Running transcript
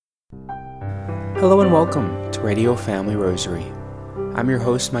Hello and welcome to Radio Family Rosary. I'm your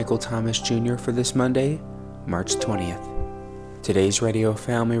host, Michael Thomas Jr. for this Monday, March 20th. Today's Radio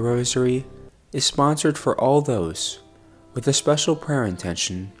Family Rosary is sponsored for all those with a special prayer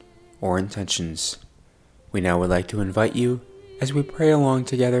intention or intentions. We now would like to invite you as we pray along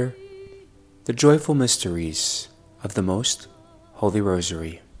together the joyful mysteries of the Most Holy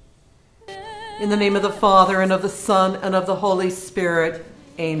Rosary. In the name of the Father, and of the Son, and of the Holy Spirit.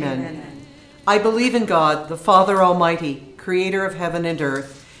 Amen. I believe in God, the Father Almighty, creator of heaven and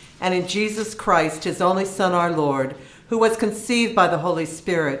earth, and in Jesus Christ, his only Son, our Lord, who was conceived by the Holy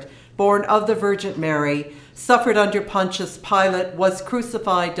Spirit, born of the Virgin Mary, suffered under Pontius Pilate, was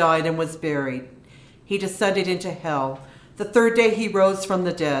crucified, died, and was buried. He descended into hell. The third day he rose from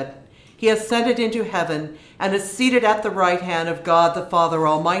the dead. He ascended into heaven, and is seated at the right hand of God the Father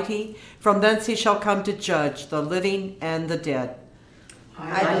Almighty. From thence he shall come to judge the living and the dead.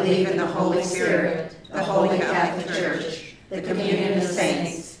 I believe in the Holy Spirit, the Holy Catholic Church, the communion of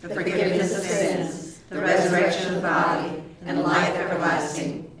saints, the forgiveness of sins, the resurrection of the body, and life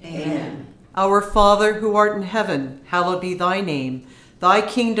everlasting. Amen. Our Father, who art in heaven, hallowed be thy name. Thy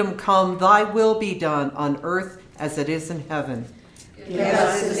kingdom come, thy will be done on earth as it is in heaven. Give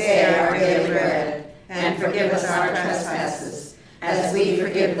us this day our daily bread, and forgive us our trespasses, as we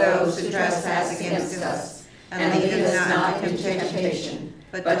forgive those who trespass against us. And lead us not into temptation,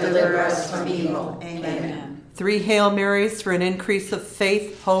 but deliver us from evil. Amen. 3 Hail Marys for an increase of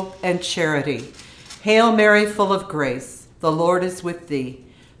faith, hope, and charity. Hail Mary, full of grace, the Lord is with thee.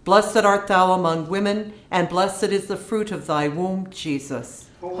 Blessed art thou among women, and blessed is the fruit of thy womb, Jesus.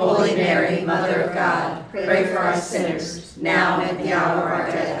 Holy Mary, Mother of God, pray for us sinners, now and at the hour of our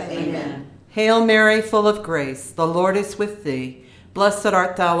death. Amen. Hail Mary, full of grace, the Lord is with thee. Blessed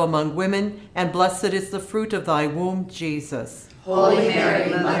art thou among women, and blessed is the fruit of thy womb, Jesus. Holy Mary,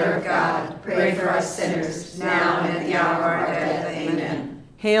 Mother of God, pray for us sinners, now and at the hour of our death. Amen.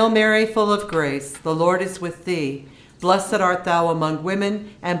 Hail Mary, full of grace, the Lord is with thee. Blessed art thou among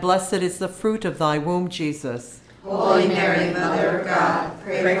women, and blessed is the fruit of thy womb, Jesus. Holy Mary, Mother of God,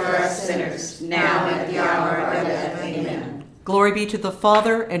 pray for us sinners, now and at the hour of our death. Amen. Glory be to the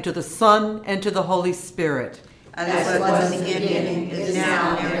Father, and to the Son, and to the Holy Spirit. As it was in the beginning, is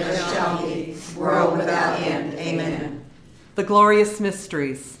now, and ever shall be, world without end. Amen. The glorious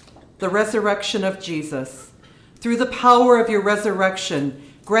mysteries, the resurrection of Jesus. Through the power of your resurrection,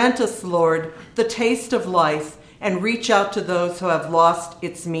 grant us, Lord, the taste of life, and reach out to those who have lost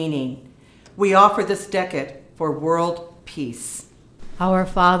its meaning. We offer this decade for world peace. Our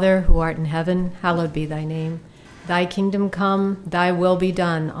Father, who art in heaven, hallowed be thy name. Thy kingdom come, thy will be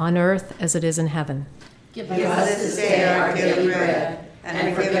done, on earth as it is in heaven. Give us this day our daily bread,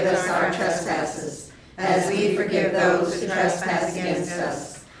 and forgive us our trespasses, as we forgive those who trespass against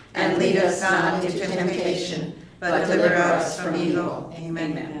us. And lead us not into temptation, but deliver us from evil.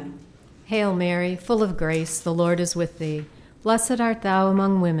 Amen. Hail Mary, full of grace, the Lord is with thee. Blessed art thou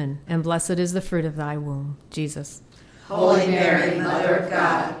among women, and blessed is the fruit of thy womb, Jesus. Holy Mary, Mother of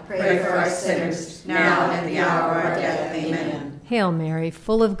God, pray for us sinners, now and at the hour of our death. Amen. Hail Mary,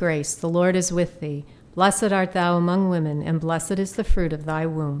 full of grace, the Lord is with thee. Blessed art thou among women, and blessed is the fruit of thy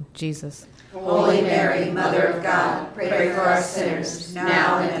womb, Jesus. Holy Mary, Mother of God, pray for us sinners,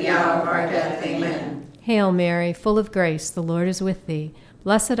 now and at the hour of our death. Amen. Hail Mary, full of grace, the Lord is with thee.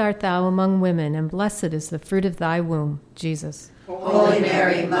 Blessed art thou among women, and blessed is the fruit of thy womb, Jesus. Holy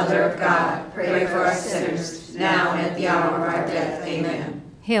Mary, Mother of God, pray for us sinners, now and at the hour of our death. Amen.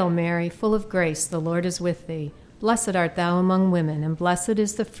 Hail Mary, full of grace, the Lord is with thee. Blessed art thou among women, and blessed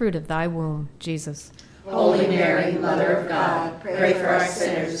is the fruit of thy womb, Jesus. Holy Mary, Mother of God, pray for us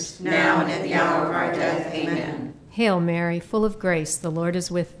sinners, now and at the hour of our death. Amen. Hail Mary, full of grace, the Lord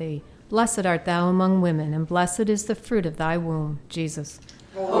is with thee. Blessed art thou among women, and blessed is the fruit of thy womb, Jesus.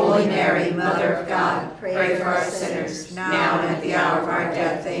 Holy Mary, Mother of God, pray for us sinners, now and at the hour of our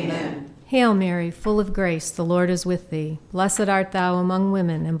death. Amen. Hail Mary, full of grace, the Lord is with thee. Blessed art thou among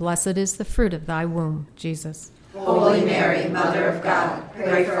women, and blessed is the fruit of thy womb, Jesus. Holy Mary, Mother of God,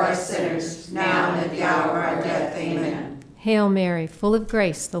 pray for us sinners, now and at the hour of our death. Amen. Hail Mary, full of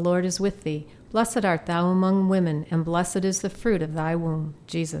grace, the Lord is with thee. Blessed art thou among women, and blessed is the fruit of thy womb,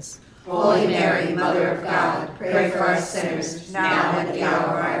 Jesus. Holy Mary, Mother of God, pray for us sinners, now and at the hour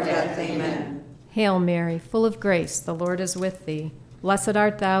of our death. Amen. Hail Mary, full of grace, the Lord is with thee. Blessed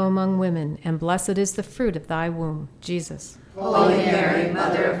art thou among women, and blessed is the fruit of thy womb, Jesus. Holy Mary,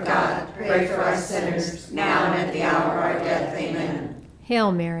 Mother of God, pray for us sinners, now and at the hour of our death. Amen.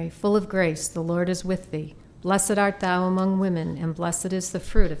 Hail Mary, full of grace, the Lord is with thee. Blessed art thou among women, and blessed is the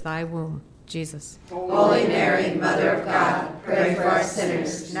fruit of thy womb, Jesus. Holy Mary, Mother of God, pray for us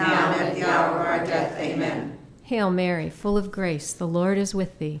sinners, now and at the hour of our death. Amen. Hail Mary, full of grace, the Lord is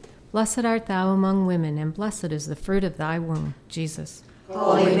with thee. Blessed art thou among women, and blessed is the fruit of thy womb, Jesus.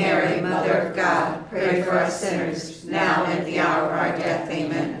 Holy Mary, Mother of God, pray for us sinners, now and at the hour of our death.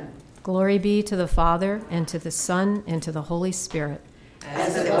 Amen. Glory be to the Father, and to the Son, and to the Holy Spirit.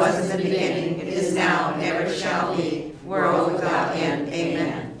 As it was in the beginning, it is now, and ever shall be, world without end.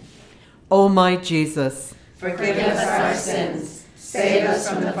 Amen. O my Jesus, Forgive us our sins, save us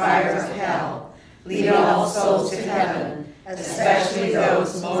from the fires of hell, lead all souls to heaven, especially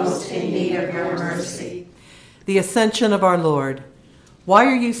those most in need of your mercy. the Ascension of our Lord. Why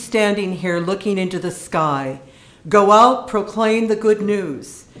are you standing here looking into the sky? Go out, proclaim the good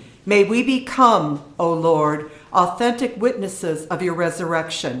news. May we become, O Lord, authentic witnesses of your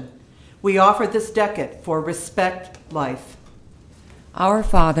resurrection. We offer this decade for Respect Life. Our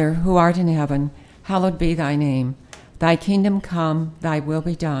Father, who art in heaven, hallowed be thy name. Thy kingdom come, thy will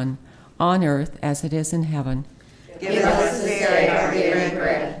be done, on earth as it is in heaven. Give us this day our daily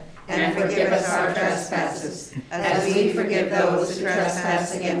bread, and forgive us our trespasses, as we forgive those who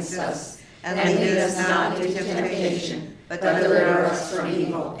trespass against us. And lead us not into temptation, but deliver us from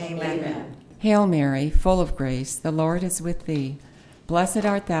evil. Amen. Hail Mary, full of grace, the Lord is with thee. Blessed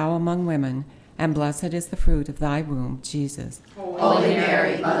art thou among women, and blessed is the fruit of thy womb, Jesus. Holy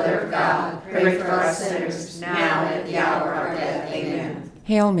Mary, Mother of God, pray for us sinners, now and at the hour of our death. Amen.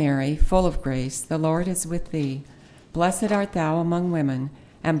 Hail Mary, full of grace, the Lord is with thee. Blessed art thou among women,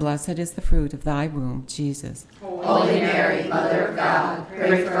 and blessed is the fruit of thy womb, Jesus. Holy Mary, Mother of God,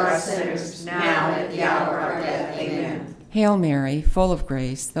 pray for us sinners, now and at the hour of our death. Amen. Hail Mary, full of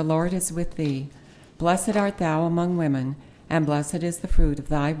grace, the Lord is with thee. Blessed art thou among women, and blessed is the fruit of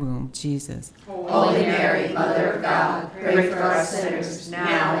thy womb, Jesus. Holy Mary, Mother of God, pray for us sinners,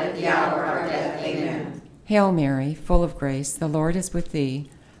 now and at the hour of our death. Amen. Hail Mary, full of grace, the Lord is with thee.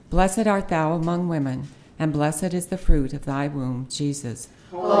 Blessed art thou among women, and blessed is the fruit of thy womb, Jesus.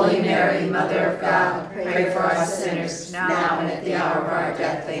 Holy Mary, Mother of God, pray for us sinners, now and at the hour of our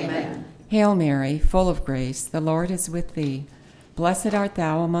death. Amen. Hail Mary, full of grace, the Lord is with thee. Blessed art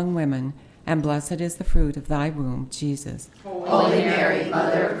thou among women, and blessed is the fruit of thy womb, Jesus. Holy Mary,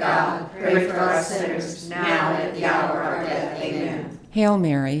 Mother of God, pray for us sinners, now and at the hour of our death. Amen. Hail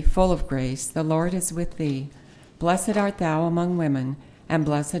Mary, full of grace, the Lord is with thee. Blessed art thou among women, and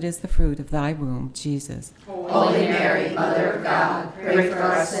blessed is the fruit of thy womb, Jesus. Holy Mary, Mother of God, pray for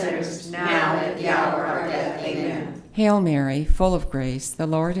us sinners, now and at the hour of our death. Amen. Hail Mary, full of grace, the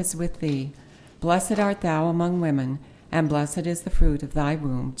Lord is with thee. Blessed art thou among women, and blessed is the fruit of thy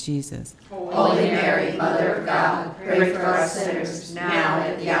womb, Jesus. Holy Mary, Mother of God, pray for us sinners, now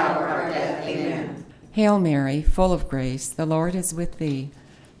and at the hour of our death. Amen. Hail Mary, full of grace, the Lord is with thee.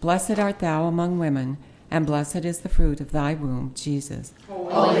 Blessed art thou among women, and blessed is the fruit of thy womb, Jesus.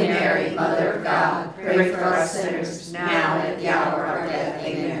 Holy Mary, Mother of God, pray for us sinners, now and at the hour of our death.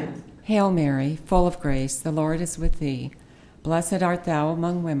 Amen. Hail Mary, full of grace, the Lord is with thee. Blessed art thou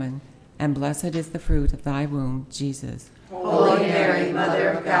among women, and blessed is the fruit of thy womb, Jesus. Holy Mary, Mother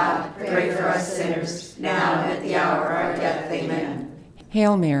of God, pray for us sinners, now and at the hour of our death. Amen.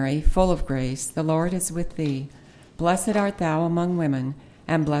 Hail Mary, full of grace, the Lord is with thee. Blessed art thou among women,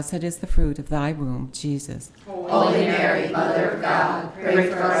 and blessed is the fruit of thy womb, Jesus. Holy Mary, Mother of God, pray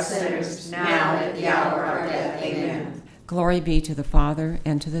for us sinners, now and at the hour of our death. Amen. Glory be to the Father,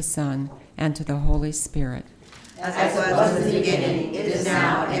 and to the Son, and to the Holy Spirit. As it was in the beginning, it is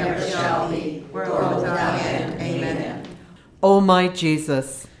now, and ever shall be, world without end. Amen. O my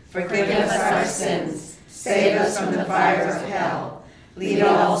Jesus, Forgive us our sins, save us from the fires of hell, lead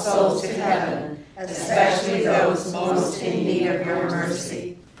all souls to heaven, especially those most in need of your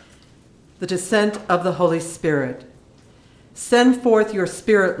mercy. the descent of the Holy Spirit. Send forth your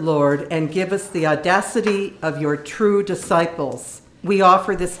Spirit, Lord, and give us the audacity of your true disciples. We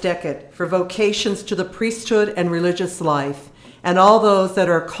offer this decade for vocations to the priesthood and religious life, and all those that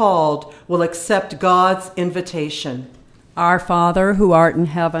are called will accept God's invitation. Our Father, who art in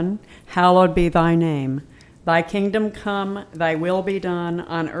heaven, hallowed be thy name. Thy kingdom come, thy will be done,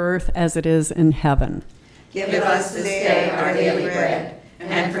 on earth as it is in heaven. Give us this day our daily bread,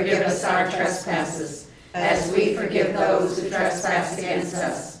 and forgive us our trespasses, as we forgive those who trespass against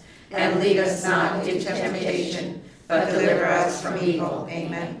us. And lead us not into temptation, but deliver us from evil.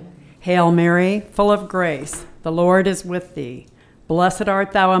 Amen. Hail Mary, full of grace, the Lord is with thee. Blessed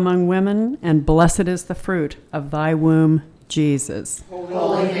art thou among women, and blessed is the fruit of thy womb, Jesus.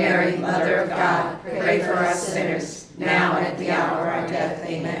 Holy Mary, Mother of God, pray for us sinners, now and at the hour of our death.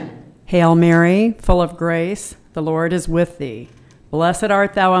 Amen. Hail Mary, full of grace, the Lord is with thee. Blessed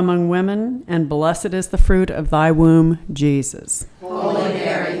art thou among women, and blessed is the fruit of thy womb, Jesus. Holy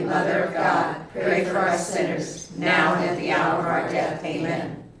Mary, Mother of God, pray for us sinners, now and at the hour of our death.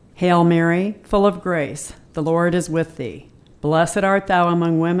 Amen. Hail Mary, full of grace, the Lord is with thee. Blessed art thou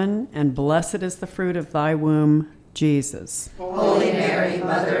among women, and blessed is the fruit of thy womb, Jesus. Holy Mary,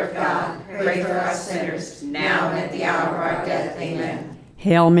 Mother of God, pray for us sinners, now and at the hour of our death. Amen.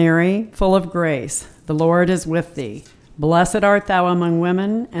 Hail Mary, full of grace, the Lord is with thee. Blessed art thou among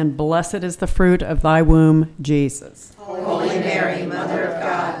women, and blessed is the fruit of thy womb, Jesus. Holy Mary, Mother of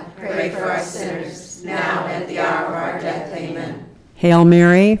God, pray for us sinners, now and at the hour of our death. Amen. Hail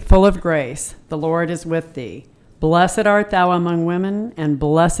Mary, full of grace, the Lord is with thee. Blessed art thou among women, and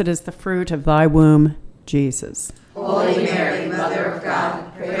blessed is the fruit of thy womb, Jesus. Holy Mary, Mother of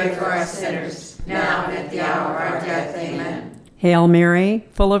God, pray for us sinners, now and at the hour of our death. Amen. Hail Mary,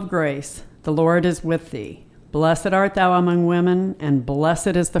 full of grace, the Lord is with thee. Blessed art thou among women, and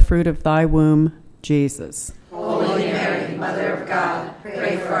blessed is the fruit of thy womb, Jesus. Holy Mary, Mother of God,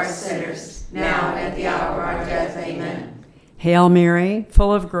 pray for us sinners, now and at the hour of our death. Amen. Hail Mary,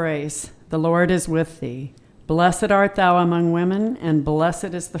 full of grace, the Lord is with thee. Blessed art thou among women, and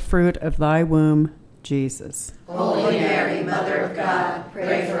blessed is the fruit of thy womb, Jesus. Holy Mary, Mother of God,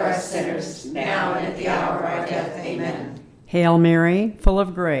 pray for us sinners, now and at the hour of our death. Amen. Hail Mary, full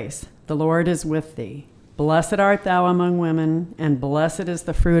of grace, the Lord is with thee. Blessed art thou among women, and blessed is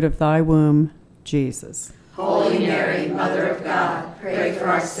the fruit of thy womb, Jesus. Holy Mary, Mother of God, pray for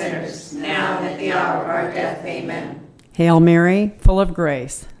us sinners, now and at the hour of our death. Amen. Hail Mary, full of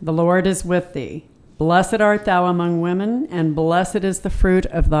grace, the Lord is with thee. Blessed art thou among women, and blessed is the fruit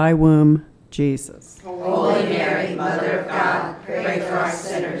of thy womb, Jesus. Holy Mary, Mother of God, pray for us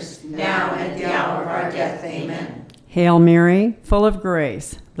sinners, now and at the hour of our death. Amen. Hail Mary, full of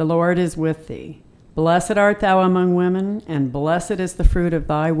grace, the Lord is with thee. Blessed art thou among women, and blessed is the fruit of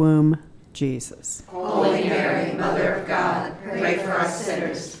thy womb, Jesus. Holy Mary, Mother of God, pray for us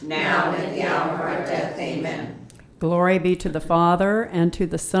sinners, now and at the hour of our death. Amen. Glory be to the Father, and to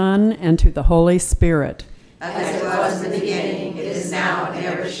the Son, and to the Holy Spirit. As it was in the beginning, it is now, and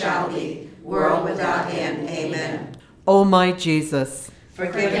ever shall be, world without end. Amen. O my Jesus,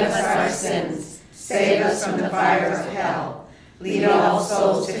 Forgive us our sins, save us from the fires of hell, lead all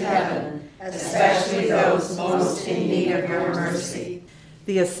souls to heaven, especially those most in need of your mercy.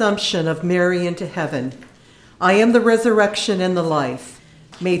 the Assumption of Mary into heaven. I am the resurrection and the life.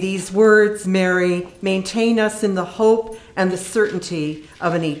 May these words, Mary, maintain us in the hope and the certainty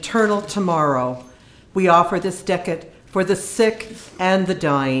of an eternal tomorrow. We offer this decade for the sick and the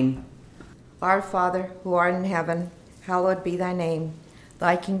dying. Our Father, who art in heaven, hallowed be thy name.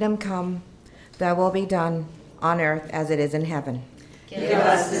 Thy kingdom come, thy will be done, on earth as it is in heaven. Give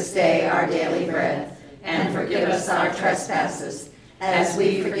us this day our daily bread, and forgive us our trespasses, as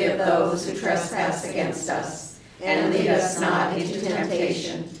we forgive those who trespass against us. And lead us not into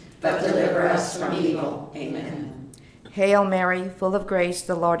temptation, but deliver us from evil. Amen. Hail Mary, full of grace,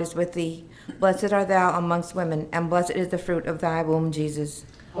 the Lord is with thee. Blessed art thou amongst women, and blessed is the fruit of thy womb, Jesus.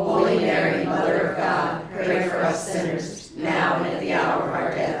 Holy Mary, Mother of God, pray for us sinners, now and at the hour of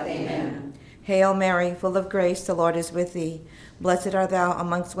our death. Amen. Hail Mary, full of grace, the Lord is with thee. Blessed art thou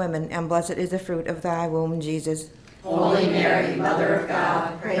amongst women, and blessed is the fruit of thy womb, Jesus. Holy Mary, Mother of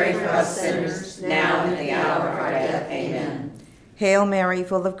God, pray for us sinners, now and at the hour of our death. Amen. Hail Mary,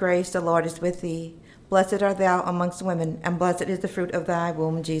 full of grace, the Lord is with thee. Blessed art thou amongst women, and blessed is the fruit of thy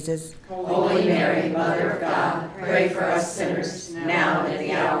womb, Jesus. Holy Mary, Mother of God, pray for us sinners, now and at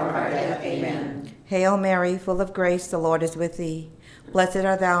the hour of our death. Amen. Hail Mary, full of grace, the Lord is with thee. Blessed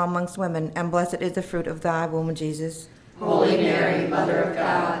art thou amongst women, and blessed is the fruit of thy womb, Jesus. Holy Mary, Mother of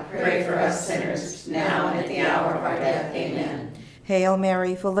God, pray for us sinners, now and at the hour of our death. Amen. Hail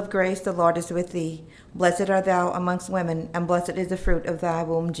Mary, full of grace, the Lord is with thee. Blessed art thou amongst women, and blessed is the fruit of thy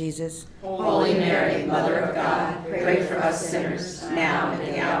womb, Jesus. Holy Mary, Mother of God, pray for us sinners, now and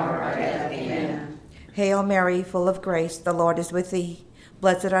at the hour of our death. Amen. Hail Mary, full of grace, the Lord is with thee.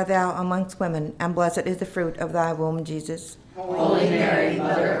 Blessed art thou amongst women, and blessed is the fruit of thy womb, Jesus. Holy Mary,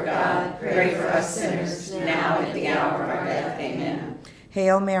 Mother of God, pray for us sinners, now and at the hour of our death. Amen.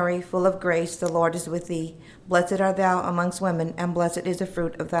 Hail Mary, full of grace, the Lord is with thee. Blessed art thou amongst women, and blessed is the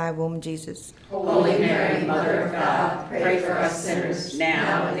fruit of thy womb, Jesus. Holy Mary, Mother of God, pray for us sinners,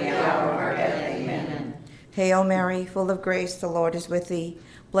 now and at the hour of our death. Amen. Hail Mary, full of grace, the Lord is with thee.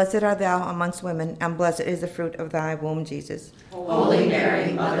 Blessed art thou amongst women, and blessed is the fruit of thy womb, Jesus. Holy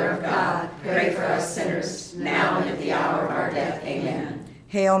Mary, Mother of God, pray for us sinners, now and at the hour of our death. Amen.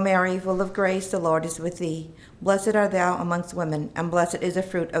 Hail Mary, full of grace, the Lord is with thee. Blessed art thou amongst women, and blessed is the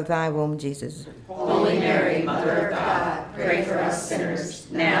fruit of thy womb, Jesus. Holy Mary, Mother of God, pray for us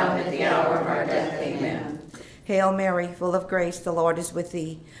sinners, now and at the hour of our death. Amen. Hail Mary, full of grace, the Lord is with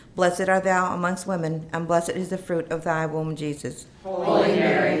thee. Blessed art thou amongst women, and blessed is the fruit of thy womb, Jesus. Holy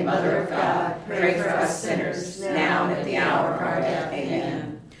Mary, Mother of God, pray for us sinners, now and at the hour of our death.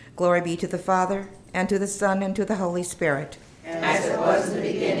 Amen. Glory be to the Father, and to the Son, and to the Holy Spirit. As it was in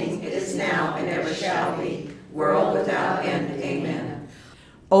the beginning, it is now, and ever shall be, world without end. Amen.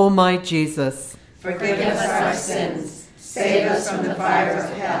 O my Jesus, Forgive us our sins, save us from the fire of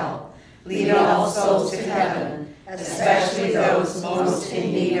hell, lead all souls to heaven, especially those most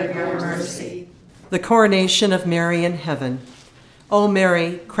in need of your mercy. the coronation of Mary in heaven. O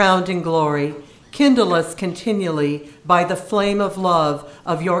Mary, crowned in glory, kindle us continually by the flame of love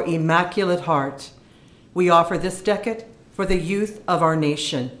of your immaculate heart. We offer this decade for the youth of our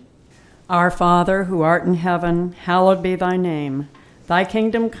nation. Our Father, who art in heaven, hallowed be thy name. Thy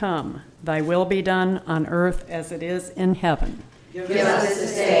kingdom come, thy will be done on earth as it is in heaven. Give us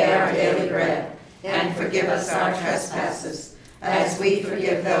this day our daily bread, and forgive us our trespasses, as we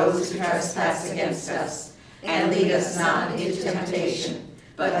forgive those who trespass against us. And lead us not into temptation,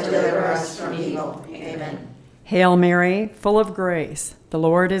 but deliver us from evil. Amen. Hail Mary, full of grace, the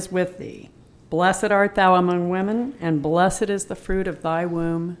Lord is with thee. Blessed art thou among women, and blessed is the fruit of thy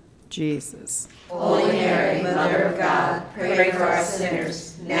womb, Jesus. Holy Mary, Mother of God, pray for us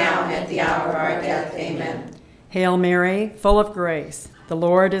sinners, now and at the hour of our death. Amen. Hail Mary, full of grace, the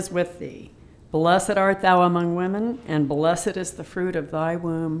Lord is with thee. Blessed art thou among women, and blessed is the fruit of thy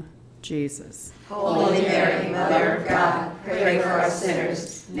womb, Jesus. Holy Mary, Mother of God, pray for us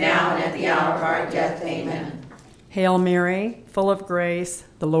sinners, now and at the hour of our death. Amen. Hail Mary, full of grace,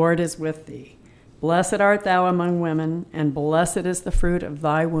 the Lord is with thee. Blessed art thou among women, and blessed is the fruit of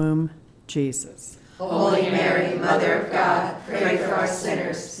thy womb, Jesus. Holy Mary, Mother of God, pray for us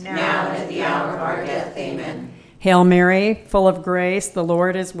sinners, now and at the hour of our death. Amen. Hail Mary, full of grace, the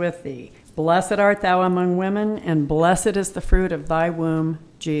Lord is with thee. Blessed art thou among women, and blessed is the fruit of thy womb,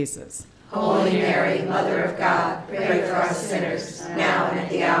 Jesus. Holy Mary, Mother of God, pray for us sinners, now and at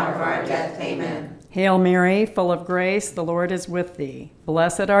the hour of our death. Amen. Hail Mary, full of grace, the Lord is with thee.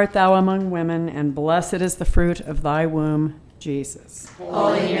 Blessed art thou among women, and blessed is the fruit of thy womb, Jesus.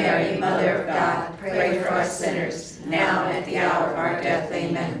 Holy Mary, Mother of God, pray for us sinners, now and at the hour of our death.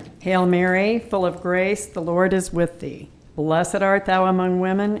 Amen. Hail Mary, full of grace, the Lord is with thee. Blessed art thou among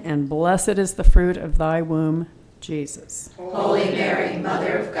women, and blessed is the fruit of thy womb, Jesus. Holy Mary,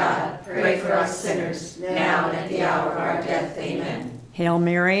 Mother of God, pray for us sinners, now and at the hour of our death. Amen. Hail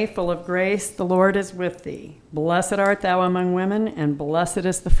Mary, full of grace, the Lord is with thee. Blessed art thou among women, and blessed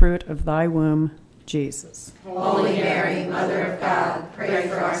is the fruit of thy womb, Jesus. Holy Mary, Mother of God, pray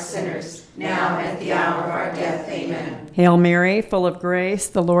for us sinners, now and at the hour of our death. Amen. Hail Mary, full of grace,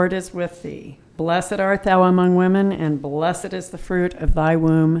 the Lord is with thee. Blessed art thou among women, and blessed is the fruit of thy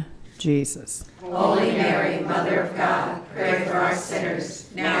womb, Jesus. Holy Mary, Mother of God, pray for us sinners,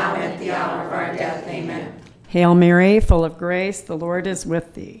 now and at the hour of our death. Amen. Hail Mary, full of grace, the Lord is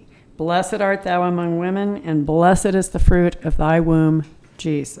with thee. Blessed art thou among women, and blessed is the fruit of thy womb,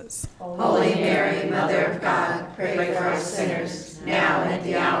 Jesus. Holy Mary, Mother of God, pray for us sinners, now and at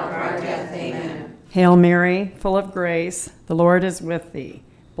the hour of our death. Amen. Hail Mary, full of grace, the Lord is with thee.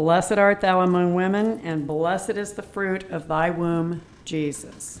 Blessed art thou among women, and blessed is the fruit of thy womb,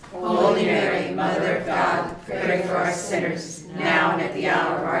 Jesus. Holy Mary, Mother of God, pray for us sinners, now and at the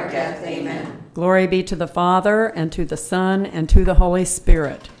hour of our death. Amen. Glory be to the Father, and to the Son, and to the Holy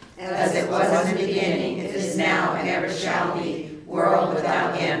Spirit. As it was in the beginning, it is now, and ever shall be, world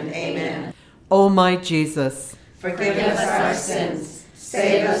without end. Amen. O my Jesus, Forgive us our sins,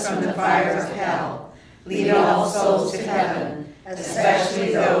 save us from the fire of hell, lead all souls to heaven,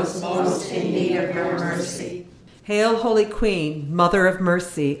 especially those most in need of your mercy. Hail, Holy Queen, Mother of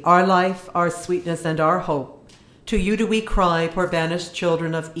Mercy, our life, our sweetness, and our hope. To you do we cry, poor banished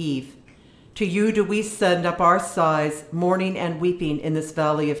children of Eve. To you do we send up our sighs, mourning and weeping in this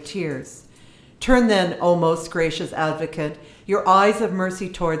valley of tears. Turn then, O most gracious Advocate, your eyes of mercy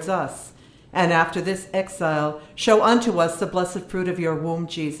towards us, and after this exile, show unto us the blessed fruit of your womb,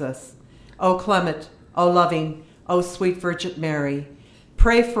 Jesus. O clement, O loving, O sweet Virgin Mary,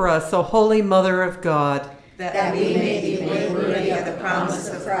 pray for us, O Holy Mother of God, that we may be made worthy of the promise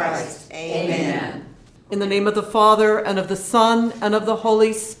of Christ. Amen. in the name of the Father, and of the Son, and of the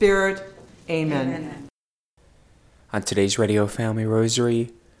Holy Spirit. Amen. On today's Radio Family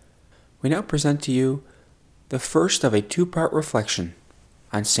Rosary, we now present to you the first of a two-part reflection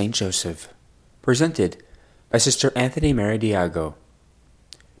on Saint Joseph, presented by Sister Anthony Mary Diago.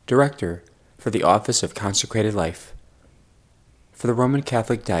 Director for the Office of Consecrated Life for the Roman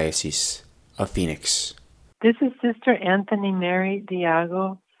Catholic Diocese of Phoenix. This is Sister Anthony Mary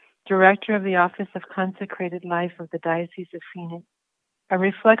Diago, Director of the Office of Consecrated Life of the Diocese of Phoenix. A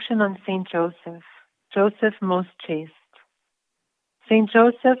reflection on St. Joseph, Joseph most chaste. St.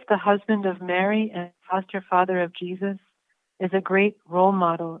 Joseph, the husband of Mary and foster father of Jesus, is a great role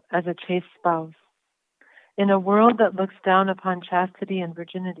model as a chaste spouse. In a world that looks down upon chastity and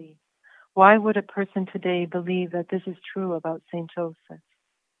virginity, why would a person today believe that this is true about St. Joseph?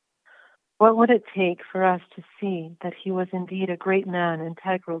 What would it take for us to see that he was indeed a great man,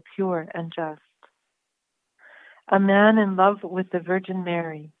 integral, pure, and just? A man in love with the Virgin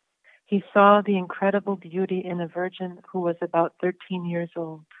Mary, he saw the incredible beauty in a virgin who was about 13 years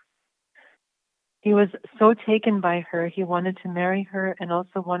old. He was so taken by her, he wanted to marry her and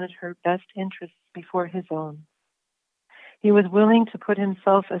also wanted her best interests before his own. He was willing to put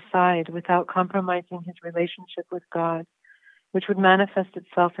himself aside without compromising his relationship with God, which would manifest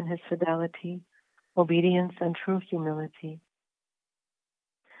itself in his fidelity, obedience, and true humility.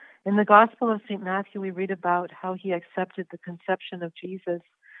 In the Gospel of St. Matthew, we read about how he accepted the conception of Jesus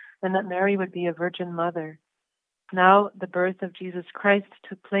and that Mary would be a virgin mother. Now the birth of Jesus Christ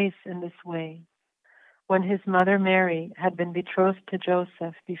took place in this way. When his mother Mary had been betrothed to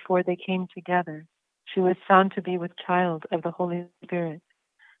Joseph before they came together, she was found to be with child of the Holy Spirit,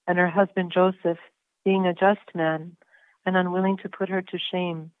 and her husband Joseph, being a just man and unwilling to put her to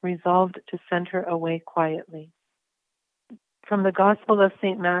shame, resolved to send her away quietly. From the Gospel of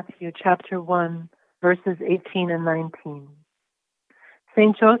St. Matthew, chapter 1, verses 18 and 19.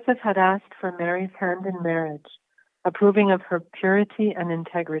 St. Joseph had asked for Mary's hand in marriage, approving of her purity and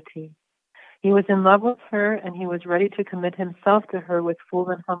integrity. He was in love with her, and he was ready to commit himself to her with full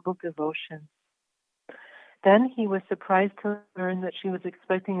and humble devotion. Then he was surprised to learn that she was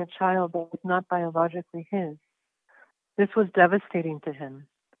expecting a child that was not biologically his. This was devastating to him.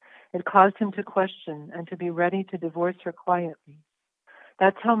 It caused him to question and to be ready to divorce her quietly.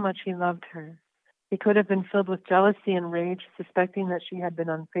 That's how much he loved her. He could have been filled with jealousy and rage, suspecting that she had been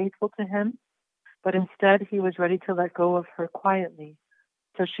unfaithful to him, but instead he was ready to let go of her quietly,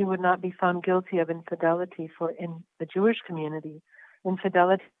 so she would not be found guilty of infidelity, for in the Jewish community,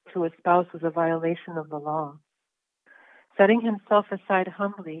 infidelity to a spouse was a violation of the law. Setting himself aside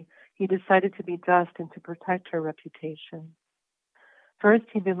humbly, he decided to be just and to protect her reputation. First,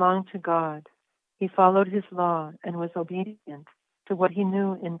 he belonged to God. He followed his law and was obedient to what he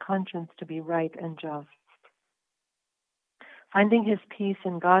knew in conscience to be right and just. Finding his peace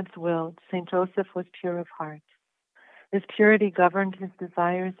in God's will, St. Joseph was pure of heart. His purity governed his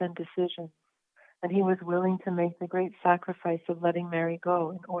desires and decisions, and he was willing to make the great sacrifice of letting Mary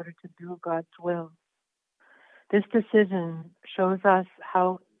go in order to do God's will. This decision shows us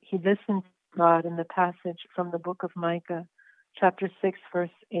how he listened to God in the passage from the book of Micah, chapter 6, verse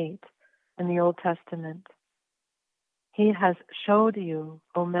 8, in the Old Testament. He has showed you,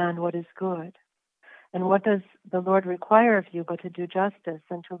 O man, what is good. And what does the Lord require of you but to do justice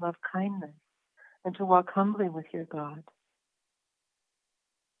and to love kindness and to walk humbly with your God?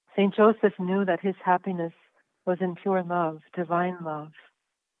 St. Joseph knew that his happiness was in pure love, divine love.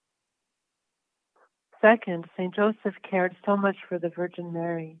 Second, St. Joseph cared so much for the Virgin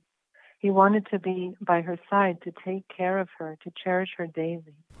Mary. He wanted to be by her side, to take care of her, to cherish her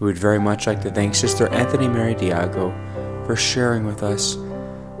daily. We would very much like to thank Sister Anthony Mary Diago for sharing with us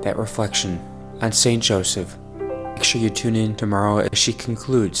that reflection on St. Joseph. Make sure you tune in tomorrow as she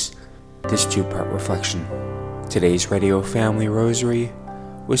concludes this two-part reflection. Today's Radio Family Rosary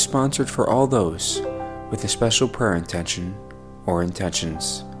was sponsored for all those with a special prayer intention or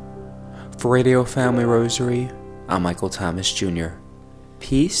intentions. For Radio Family Rosary, I'm Michael Thomas Jr.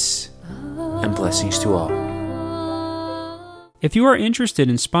 Peace and blessings to all. If you are interested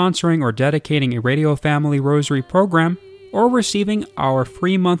in sponsoring or dedicating a Radio Family Rosary program or receiving our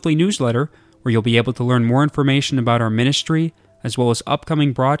free monthly newsletter where you'll be able to learn more information about our ministry as well as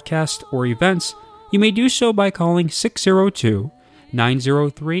upcoming broadcasts or events, you may do so by calling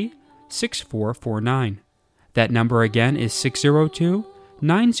 602-903-6449. That number again is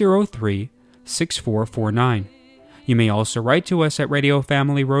 602-903-6449. You may also write to us at Radio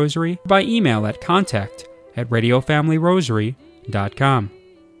Family Rosary by email at contact@radiofamilyrosary.com.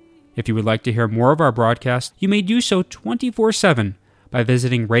 If you would like to hear more of our broadcasts, you may do so 24/7 by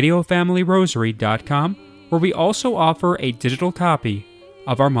visiting radiofamilyrosary.com, where we also offer a digital copy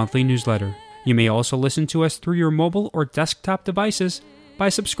of our monthly newsletter. You may also listen to us through your mobile or desktop devices by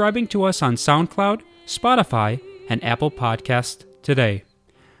subscribing to us on SoundCloud, Spotify, and Apple Podcasts today.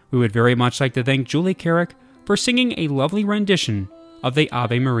 We would very much like to thank Julie Carrick for singing a lovely rendition of the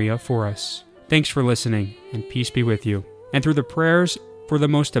Ave Maria for us. Thanks for listening, and peace be with you. And through the prayers for the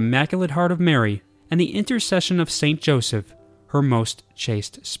most Immaculate Heart of Mary and the intercession of Saint Joseph, her most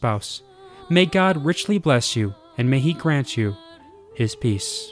chaste spouse, may God richly bless you, and may He grant you His peace.